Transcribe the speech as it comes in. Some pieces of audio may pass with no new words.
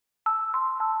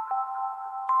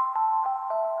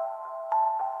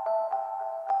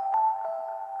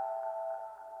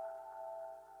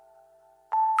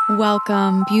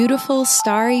Welcome, beautiful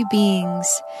starry beings,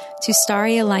 to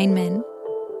Starry Alignment,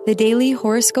 the daily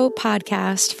horoscope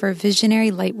podcast for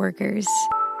visionary lightworkers.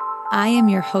 I am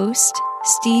your host,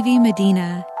 Stevie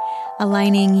Medina,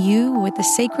 aligning you with the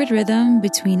sacred rhythm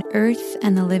between earth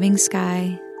and the living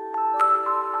sky.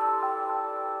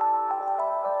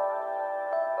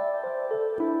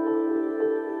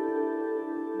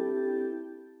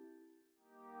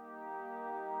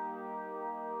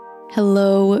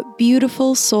 Hello,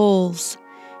 beautiful souls.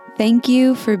 Thank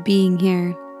you for being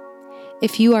here.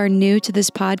 If you are new to this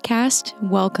podcast,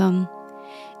 welcome.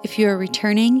 If you are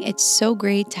returning, it's so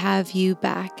great to have you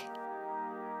back.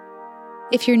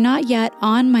 If you're not yet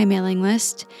on my mailing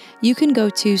list, you can go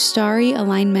to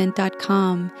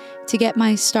starryalignment.com to get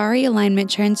my Starry Alignment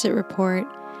Transit Report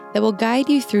that will guide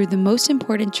you through the most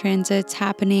important transits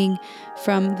happening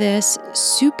from this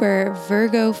super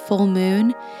Virgo full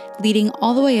moon, leading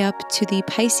all the way up to the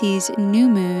Pisces new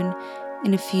moon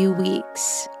in a few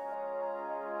weeks.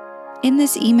 In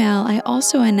this email, I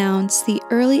also announced the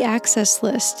early access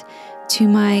list to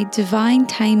my Divine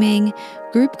Timing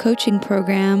group coaching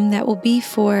program that will be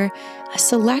for a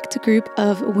select group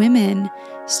of women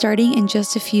starting in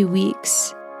just a few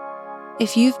weeks.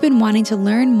 If you've been wanting to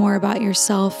learn more about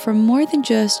yourself from more than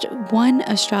just one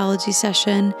astrology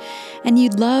session, and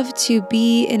you'd love to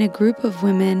be in a group of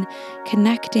women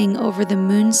connecting over the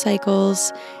moon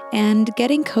cycles and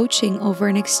getting coaching over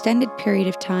an extended period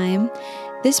of time,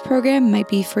 this program might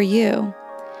be for you.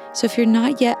 So if you're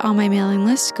not yet on my mailing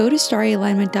list, go to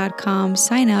starryalignment.com,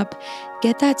 sign up,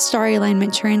 get that Starry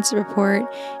Alignment Transit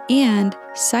Report, and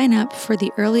sign up for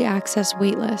the early access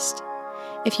waitlist.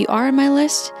 If you are on my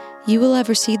list, you will have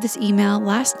received this email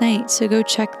last night, so go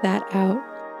check that out.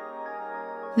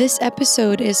 This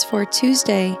episode is for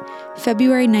Tuesday,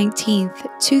 February 19th,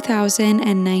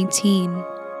 2019.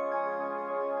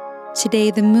 Today,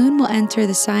 the moon will enter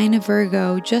the sign of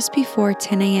Virgo just before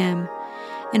 10 a.m.,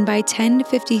 and by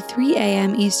 10:53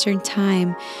 a.m. Eastern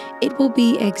Time, it will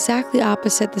be exactly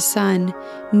opposite the sun,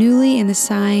 newly in the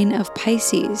sign of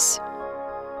Pisces.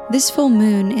 This full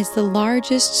moon is the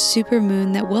largest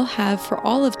supermoon that we'll have for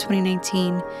all of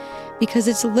 2019 because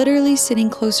it's literally sitting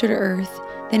closer to Earth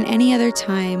than any other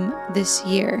time this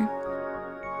year.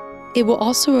 It will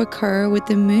also occur with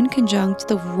the moon conjunct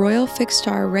the royal fixed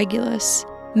star Regulus,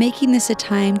 making this a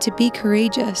time to be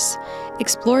courageous,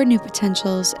 explore new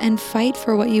potentials, and fight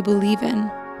for what you believe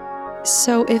in.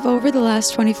 So if over the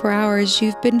last 24 hours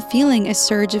you've been feeling a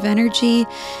surge of energy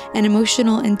and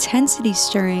emotional intensity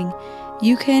stirring,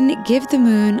 you can give the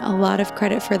moon a lot of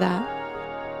credit for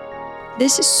that.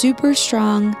 This super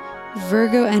strong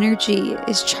Virgo energy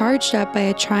is charged up by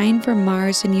a trine from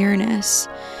Mars and Uranus,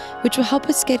 which will help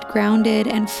us get grounded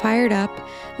and fired up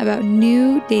about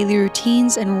new daily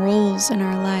routines and roles in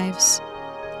our lives.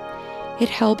 It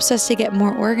helps us to get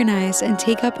more organized and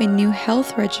take up a new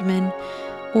health regimen,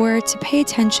 or to pay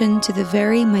attention to the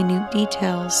very minute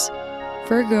details.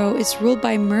 Virgo is ruled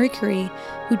by Mercury,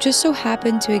 who just so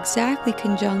happened to exactly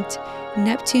conjunct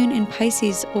Neptune and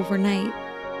Pisces overnight.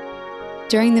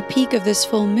 During the peak of this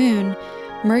full moon,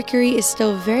 Mercury is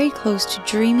still very close to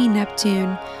dreamy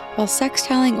Neptune, while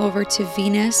sextiling over to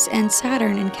Venus and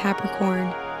Saturn in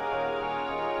Capricorn.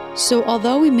 So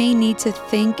although we may need to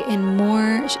think in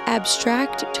more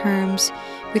abstract terms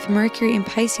with Mercury and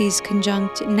Pisces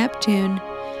conjunct Neptune,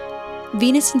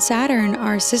 Venus and Saturn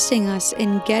are assisting us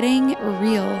in getting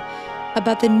real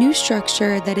about the new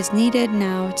structure that is needed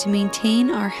now to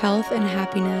maintain our health and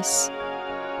happiness.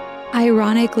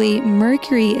 Ironically,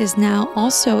 Mercury is now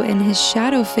also in his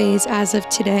shadow phase as of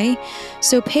today,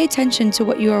 so pay attention to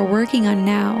what you are working on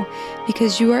now,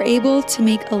 because you are able to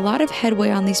make a lot of headway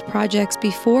on these projects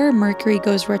before Mercury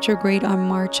goes retrograde on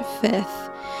March 5th.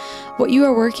 What you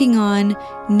are working on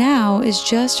now is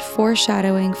just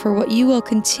foreshadowing for what you will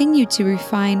continue to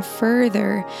refine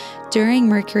further during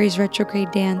Mercury's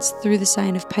retrograde dance through the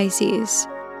sign of Pisces.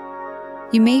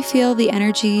 You may feel the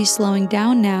energy slowing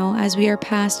down now as we are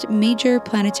past major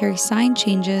planetary sign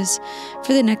changes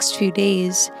for the next few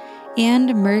days,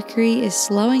 and Mercury is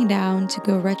slowing down to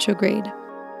go retrograde.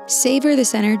 Savor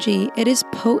this energy. It is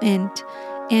potent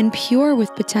and pure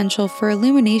with potential for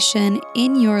illumination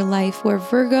in your life where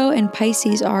Virgo and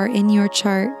Pisces are in your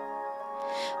chart.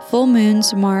 Full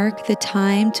moons mark the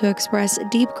time to express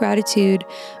deep gratitude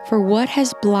for what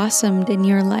has blossomed in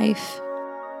your life.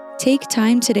 Take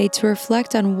time today to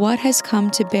reflect on what has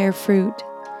come to bear fruit.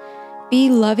 Be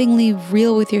lovingly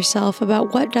real with yourself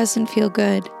about what doesn't feel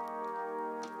good.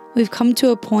 We've come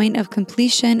to a point of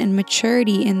completion and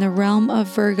maturity in the realm of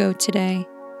Virgo today.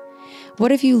 What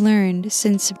have you learned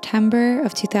since September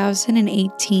of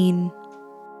 2018?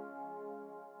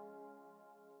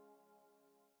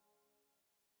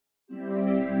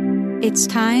 It's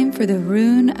time for the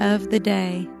rune of the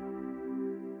day.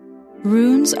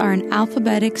 Runes are an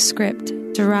alphabetic script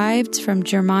derived from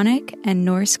Germanic and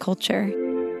Norse culture.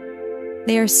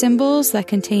 They are symbols that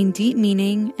contain deep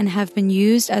meaning and have been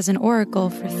used as an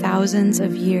oracle for thousands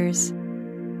of years.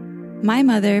 My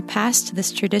mother passed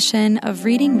this tradition of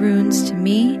reading runes to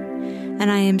me, and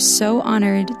I am so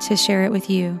honored to share it with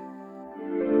you.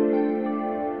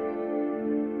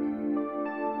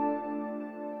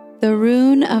 The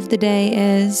rune of the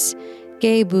day is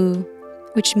Gebu,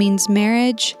 which means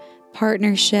marriage,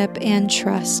 partnership, and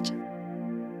trust.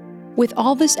 With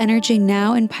all this energy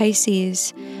now in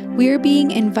Pisces, we are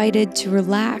being invited to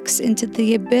relax into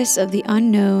the abyss of the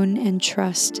unknown and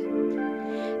trust.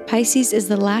 Pisces is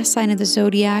the last sign of the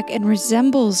zodiac and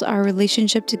resembles our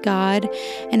relationship to God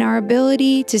and our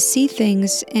ability to see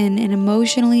things in an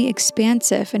emotionally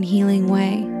expansive and healing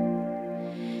way.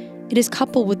 It is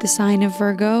coupled with the sign of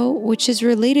Virgo, which is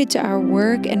related to our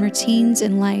work and routines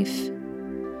in life.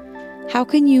 How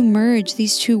can you merge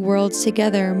these two worlds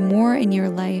together more in your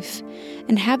life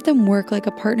and have them work like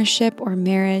a partnership or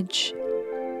marriage?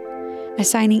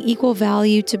 Assigning equal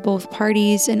value to both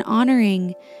parties and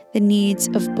honoring the needs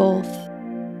of both.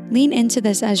 Lean into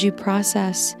this as you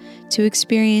process to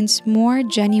experience more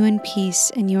genuine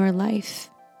peace in your life.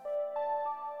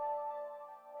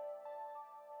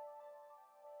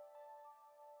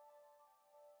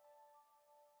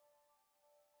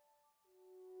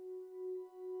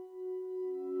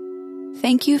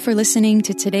 Thank you for listening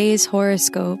to today's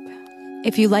horoscope.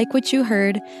 If you like what you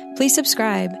heard, please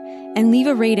subscribe and leave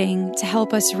a rating to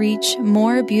help us reach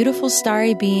more beautiful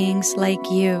starry beings like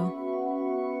you.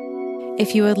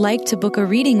 If you would like to book a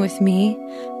reading with me,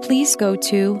 please go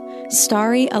to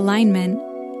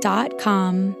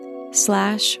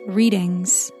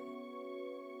starryalignment.com/readings.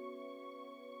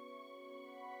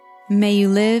 May you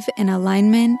live in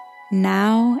alignment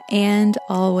now and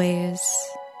always.